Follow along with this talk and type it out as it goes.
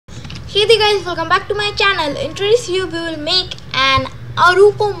Hey there guys, welcome back to my channel. In today's video we will make an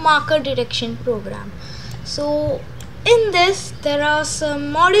Aruco marker detection program. So in this there are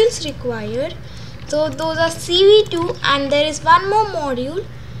some modules required. So those are CV2 and there is one more module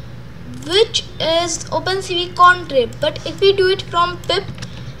which is opencv-contrib, but if we do it from pip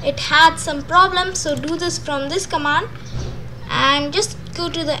it had some problems. So do this from this command and just go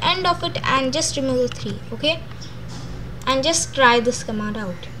to the end of it and just remove the 3, okay, and just try this command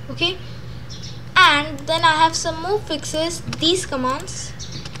out, okay. And then I have some more fixes. These commands,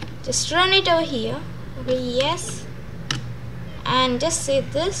 just run it over here, okay, yes, and just say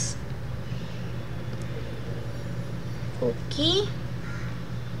this, okay.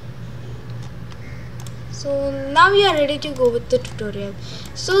 So now we are ready to go with the tutorial.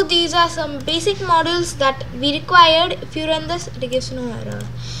 So these are some basic modules that we required. If you run this, it gives no error.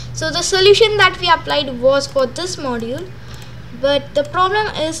 So the solution that we applied was for this module, but the problem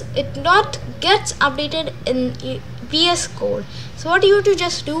is it not gets updated in VS Code. So what you have to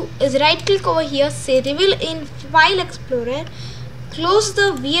just do is right click over here, say reveal in File Explorer, close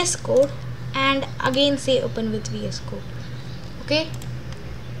the VS Code and again say open with VS Code, okay.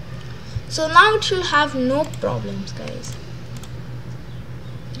 So now it should have no problems, guys.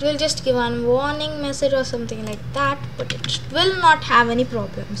 It will just give one warning message or something like that, but it will not have any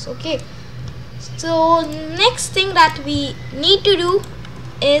problems, okay. So next thing that we need to do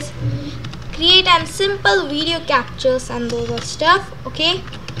is create a simple video captures and those are stuff, okay.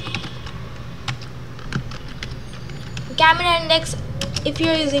 Camera index, if you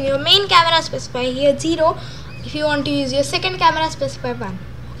are using your main camera, specify here 0. If you want to use your second camera, specify 1,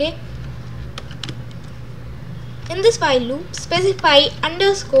 okay. In this while loop, specify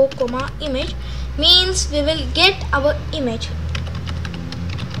underscore comma image, means we will get our image,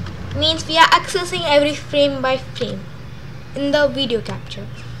 means we are accessing every frame by frame in the video capture.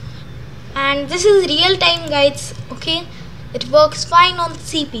 And this is real time, guys, okay. It works fine on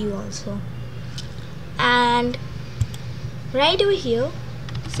CPU also. And right over here,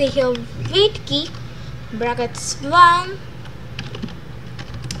 say here wait key brackets 1,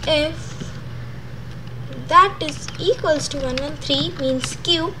 if that is equals to 113 means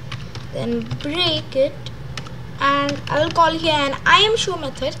Q, then break it, and I will call here an IMShow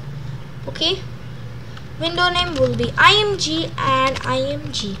method, okay. Window name will be IMG and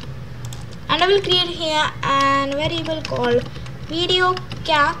IMG, and I will create here an variable called video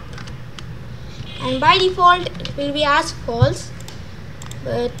cap, and by default it will be as false,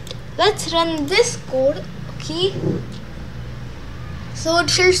 but let's run this code, okay. So it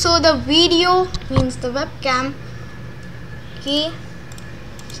should show the video, means the webcam, okay.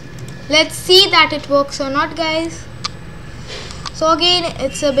 Let's see that it works or not, guys. So again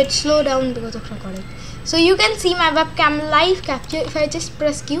it's a bit slow down because of recording. So you can see my webcam live capture. If I just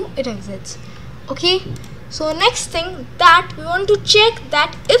press Q, it exits, okay. So next thing that we want to check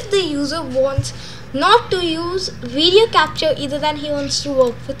that if the user wants not to use video capture, either than he wants to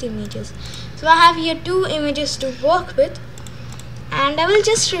work with images. So I have here 2 images to work with, and I will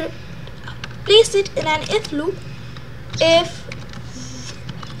just place it in an if loop. If,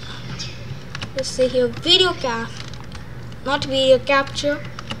 let's say here video cap, not video capture,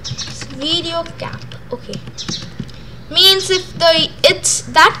 it's video cap, okay. Means if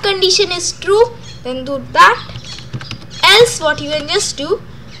that condition is true, then do that. Else what you can just do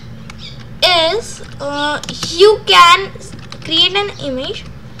is you can create an image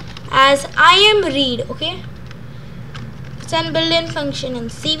as IMRead, okay. It's an built-in function in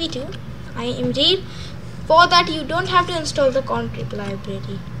CV2, IMRead. For that you don't have to install the contrib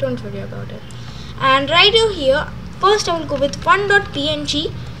library, don't worry about it. And right over here, first I will go with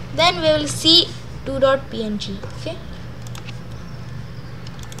 1.png, then we will see 2.png, okay.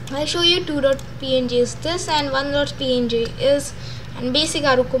 I'll show you 2.png is this and 1.png is an basic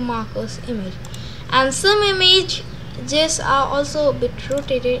Aruco markers image. And some images are also a bit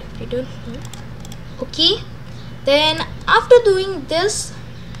rotated if you don't know, okay. Then after doing this,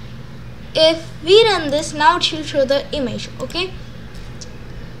 if we run this, now it will show the image, okay.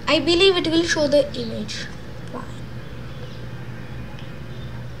 I believe it will show the image, fine.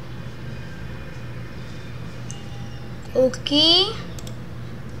 Okay,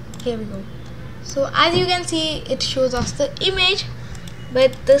 here we go. So as you can see, it shows us the image,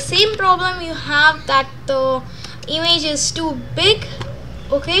 but the same problem you have that the image is too big,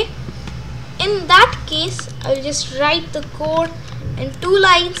 okay. In that case, I will just write the code in 2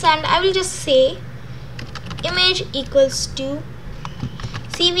 lines and I will just say image equals to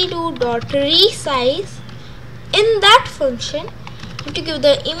cv2.resize. In that function, you have to give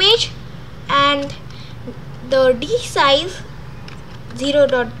the image and the resize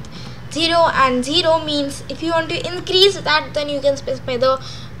 0 and 0 means if you want to increase that, then you can specify the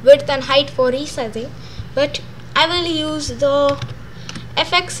width and height for resizing, but I will use the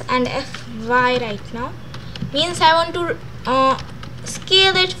fx and fy right now. Means I want to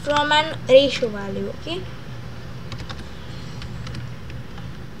scale it from an ratio value. Okay,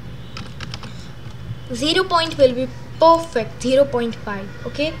 0 point will be perfect, 0.5.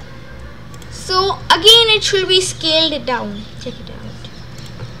 okay, so again it should be scaled down. Check it out.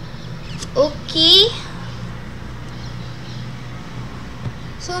 Okay,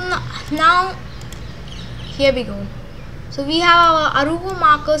 so now here we go. So we have our Aruco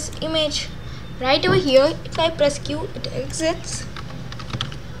markers image right over here. If I press Q, it exits.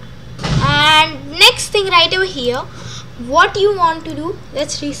 And next thing right over here, what you want to do,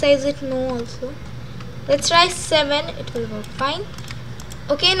 let's resize it no also. Let's try 7, it will work fine.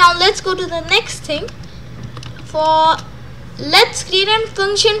 Okay, now let's go to the next thing. Let's create a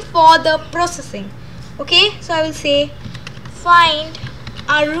function for the processing. Okay, so I will say find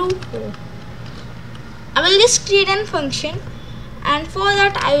Aruco. I will just create a function, and for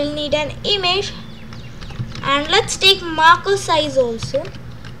that I will need an image, and let's take marker size also,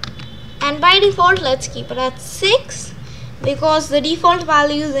 and by default let's keep it at 6 because the default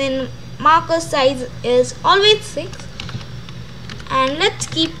values in marker size is always 6. And let's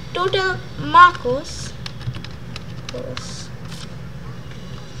keep total markers.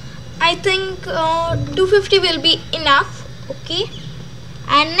 I think 250 will be enough. Okay,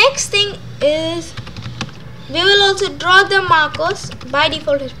 and next thing is we will also draw the markers. By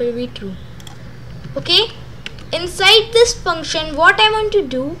default it will be true. Okay, inside this function what I want to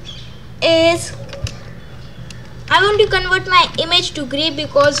do is I want to convert my image to gray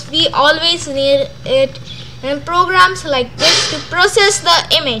because we always need it in programs like this to process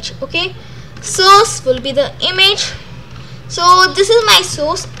the image. Okay, source will be the image. So this is my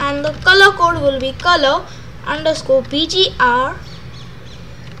source, and the color code will be color underscore BGR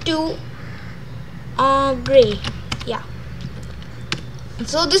to gray. Yeah,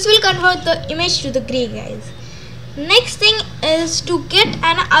 so this will convert the image to the gray, guys. Next thing is to get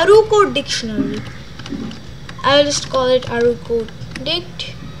an Aruco dictionary. I will just call it Aruco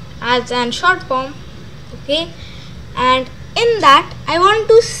dict as an short form. Okay, and in that I want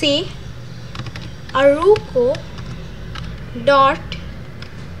to say Aruco dot,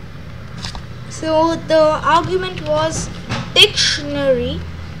 so the argument was dictionary.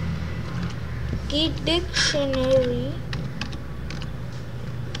 Okay, dictionary.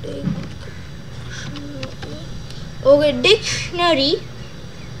 Okay, dictionary,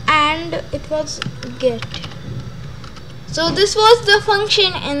 and it was get. So this was the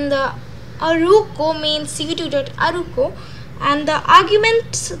function in the Aruco, means CPU.Aruco, and the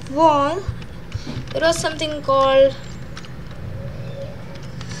arguments was, there was something called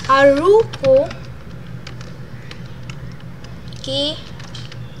Aruco. Okay,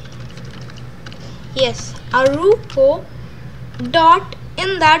 yes, Aruco dot,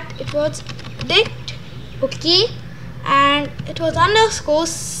 in that it was dict. Okay, and it was underscore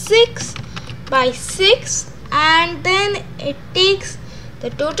 6 by 6, and then it takes the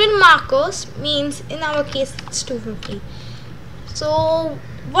total markers, means in our case it's 250. So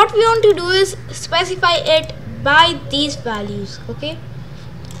what we want to do is specify it by these values. Okay,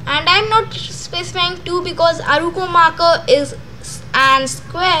 and I'm not specifying 2 because Aruco marker is an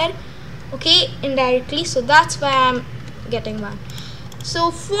square. Okay, indirectly, so that's why I'm getting 1. So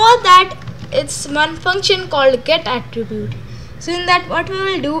for that it's one function called get attribute. So in that what we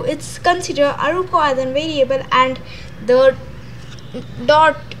will do is consider Aruco as a variable and the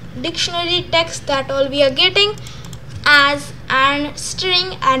dot dictionary text that all we are getting as an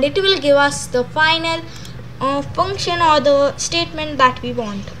string, and it will give us the final function or the statement that we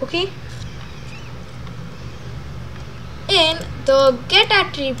want. Okay, in the get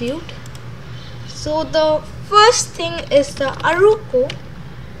attribute, so the first thing is the Aruco.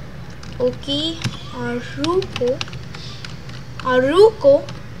 Okay, Aruco,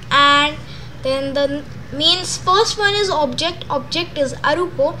 and then the means first one is object is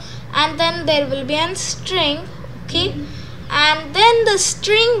Aruco, and then there will be a string. Okay, and then the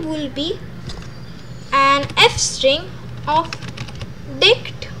string will be an f string of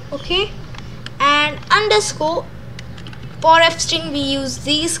dict. Okay, and underscore, for f string we use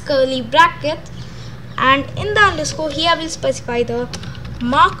these curly brackets, and in the underscore here we'll specify the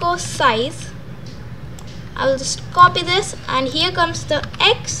marker size. I'll just copy this, and here comes the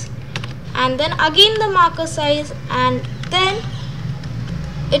x, and then again the marker size, and then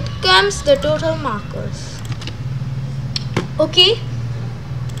it comes the total markers. Okay,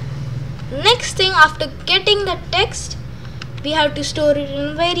 next thing, after getting the text, we have to store it in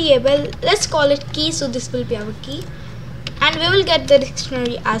a variable. Let's call it key, so this will be our key, and we will get the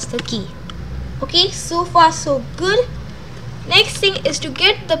dictionary as the key. Okay, so far so good. Next thing is to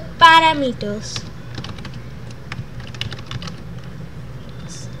get the parameters.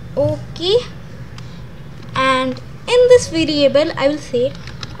 Okay, and in this variable I will say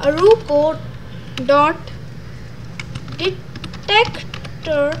Aruco dot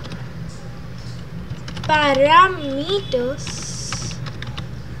detector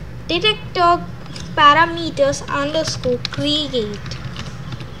parameters underscore create.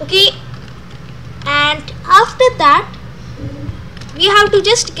 Okay, and after that we have to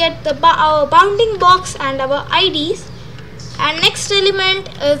just get the our bounding box and our IDs, and next element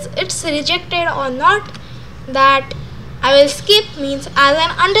is it's rejected or not. That I will skip, means as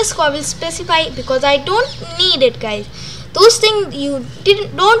an underscore I will specify because I don't need it, guys. Those things you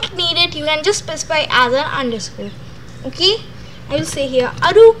don't need it, you can just specify as an underscore. Okay, I will say here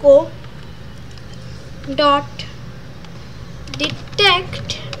Aruco dot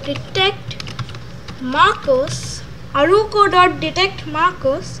detect markers, Aruco dot detect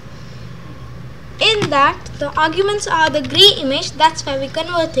markers. In that the arguments are the gray image, that's why we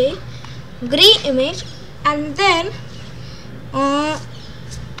convert a gray image, and then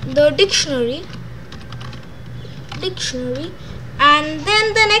the dictionary, and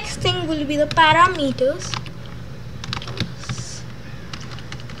then the next thing will be the parameters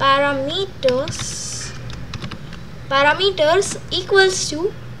equals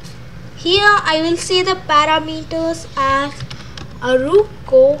to, here I will say the parameters as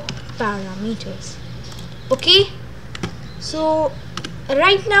Aruco parameters. Okay, so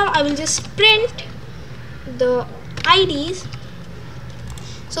right now I will just print the IDs.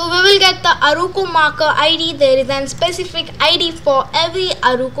 So we will get the Aruco marker ID. There is a specific ID for every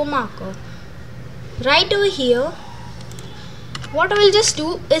Aruco marker. Right over here, what I will just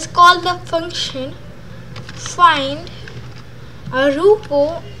do is call the function find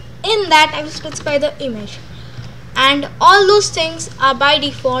Aruco. In that I will specify the image, and all those things are by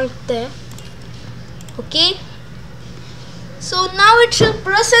default there. Okay, so now it should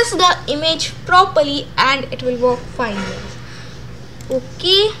process the image properly and it will work fine.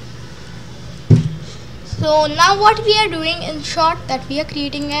 Okay, so now what we are doing, in short, that we are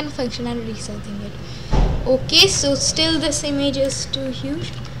creating a function and resizing it. Okay, so still this image is too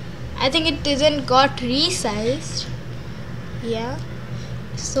huge. I think it isn't got resized. Yeah,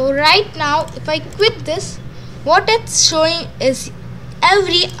 so right now if I quit this, what it's showing is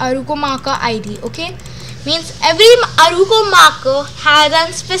every Aruco marker ID. Okay, means every Aruco marker has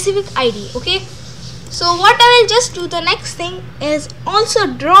a specific ID. Okay, so what I will just do, the next thing is also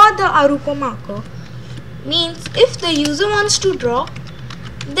draw the Aruco marker. Means if the user wants to draw,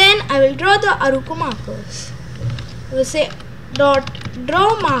 then I will draw the Aruco markers. I will say dot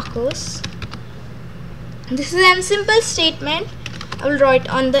draw markers. This is a simple statement. I will draw it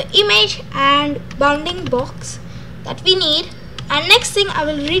on the image and bounding box that we need, and next thing I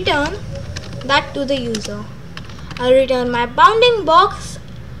will return that to the user. I will return my bounding box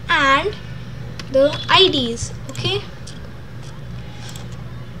and the IDs. Okay,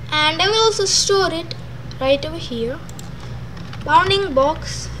 and I will also store it right over here, bounding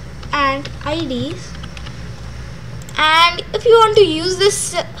box and IDs. And if you want to use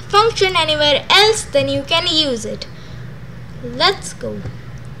this function anywhere else, then you can use it. Let's go.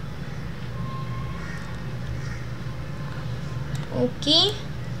 Okay,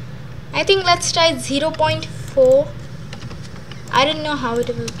 I think let's try 0.4. I don't know how it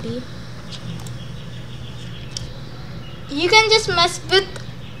will be. You can just mess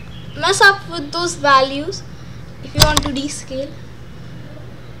up with those values if you want to descale.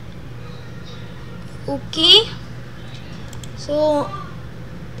 Okay, so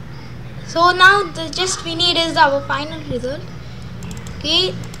now the just we need is our final result.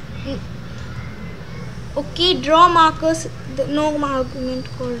 Okay, draw markers. No argument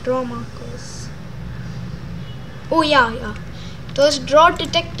called draw markers. Oh yeah, it was draw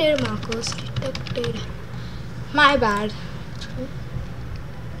detected markers. My bad.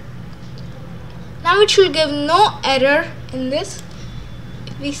 Now it should give no error in this.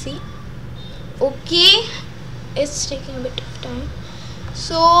 If we see, okay, it's taking a bit of time.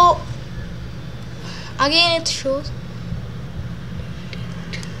 So again it shows.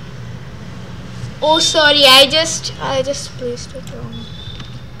 Oh sorry, I just placed it wrong.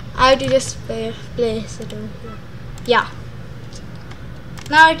 I have to just place it over here. Yeah,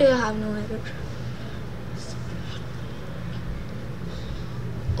 now it will have no error.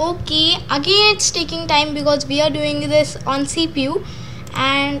 Okay, again it's taking time because we are doing this on CPU.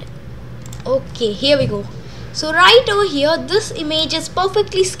 And okay, here we go. So right over here, this image is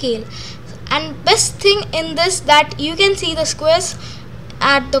perfectly scaled, and best thing in this that you can see the squares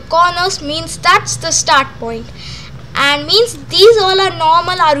at the corners, means that's the start point, and means these all are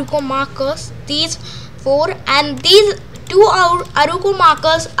normal Aruco markers, these 4, and these 2 Aruco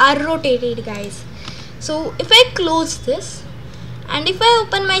markers are rotated, guys. So if I close this and if I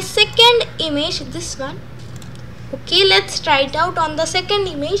open my second image, this one, okay, let's try it out on the second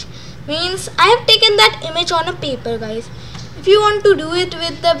image. Means I have taken that image on a paper, guys. If you want to do it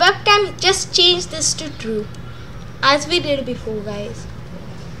with the webcam, just change this to true as we did before, guys.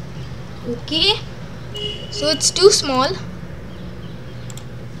 Okay, so it's too small.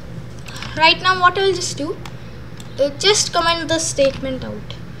 Right now what I will just do, just comment the statement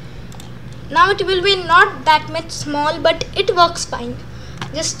out. Now it will be not that much small, but it works fine.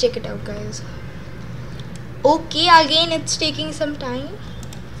 Just check it out, guys. Okay, again it's taking some time.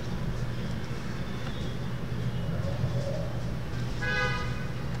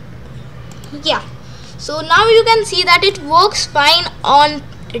 Yeah, so now you can see that it works fine on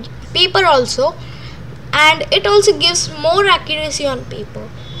paper also, and it also gives more accuracy on paper.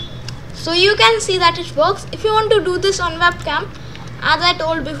 So you can see that it works. If you want to do this on webcam, as I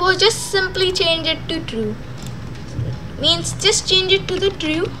told before, just simply change it to true. Means just change it to the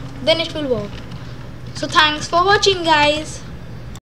true, then it will work. So thanks for watching, guys.